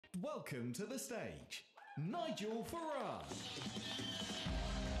Welcome to the stage, Nigel Farage.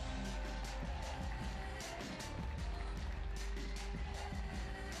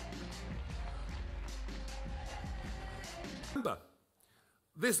 Remember,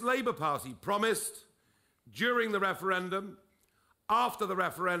 this Labour Party promised during the referendum, after the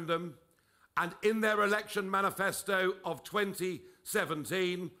referendum, and in their election manifesto of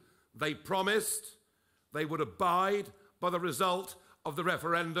 2017, they promised they would abide by the result of the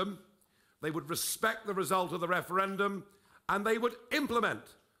referendum, they would respect the result of the referendum, and they would implement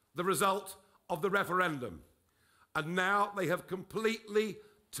the result of the referendum. And now they have completely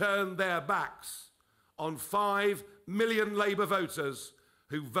turned their backs on 5 million Labour voters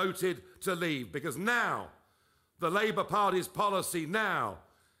who voted to leave, because now the Labour Party's policy now,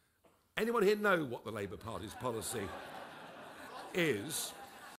 anyone here know what the Labour Party's policy is?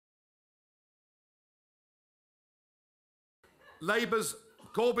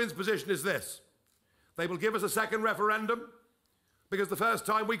 Corbyn's position is this: they will give us a second referendum because the first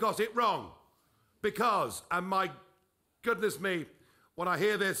time we got it wrong. Because, and my goodness me, when I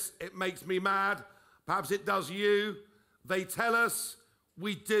hear this, it makes me mad. Perhaps it does you. They tell us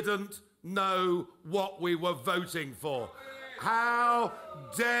we didn't know what we were voting for. How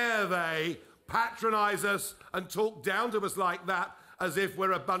dare they patronise us and talk down to us like that as if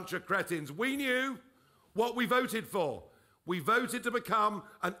we're a bunch of cretins. We knew what we voted for. We voted to become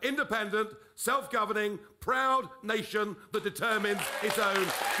an independent, self-governing, proud nation that determines its own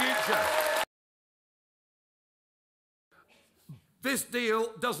future. This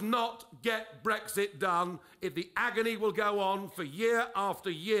deal does not get Brexit done if the agony will go on for year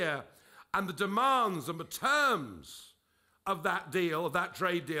after year, and the demands and the terms of that deal, of that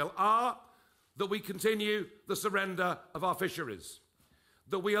trade deal, are that we continue the surrender of our fisheries,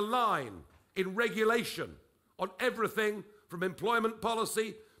 that we align in regulation on everything from employment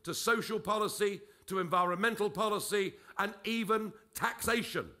policy to social policy to environmental policy and even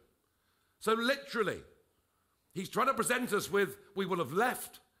taxation. So literally, he's trying to present us with, we will have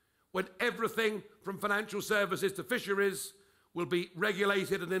left when everything from financial services to fisheries will be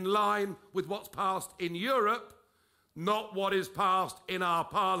regulated and in line with what's passed in Europe, not what is passed in our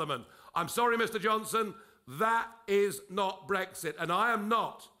Parliament. I'm sorry, Mr. Johnson, that is not Brexit. And I am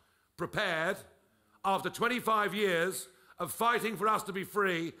not prepared, after 25 years of fighting for us to be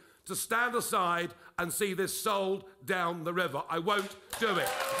free, to stand aside and see this sold down the river. I won't do it.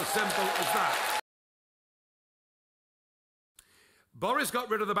 It's as simple as that. Boris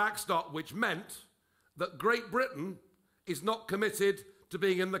got rid of the backstop, which meant that Great Britain is not committed to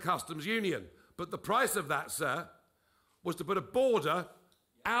being in the customs union. But the price of that, sir, was to put a border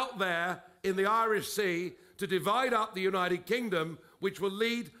out there in the Irish Sea to divide up the United Kingdom, which will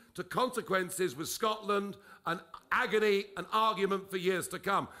lead to consequences with Scotland and agony and argument for years to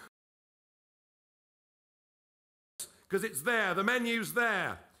come. Because it's there, the menu's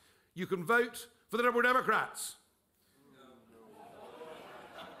there. You can vote for the Liberal Democrats.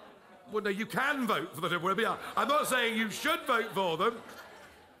 Well, no, you can vote for the Liberal Democrats. I'm not saying you should vote for them,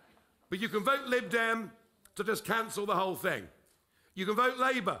 but you can vote Lib Dem to just cancel the whole thing. You can vote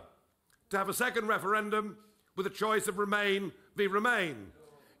Labour to have a second referendum with a choice of Remain v Remain.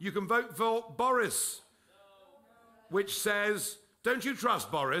 You can vote for Boris, which says, don't you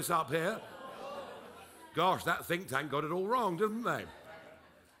trust Boris up here? Gosh, that think tank got it all wrong, didn't they?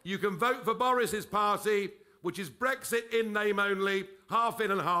 You can vote for Boris's party, which is Brexit in name only, half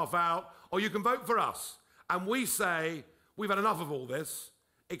in and half out, or you can vote for us. And we say, we've had enough of all this,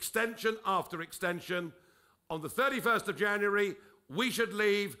 extension after extension. On the 31st of January, we should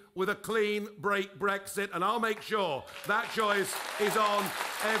leave with a clean break Brexit, and I'll make sure that choice is on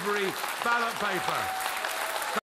every ballot paper.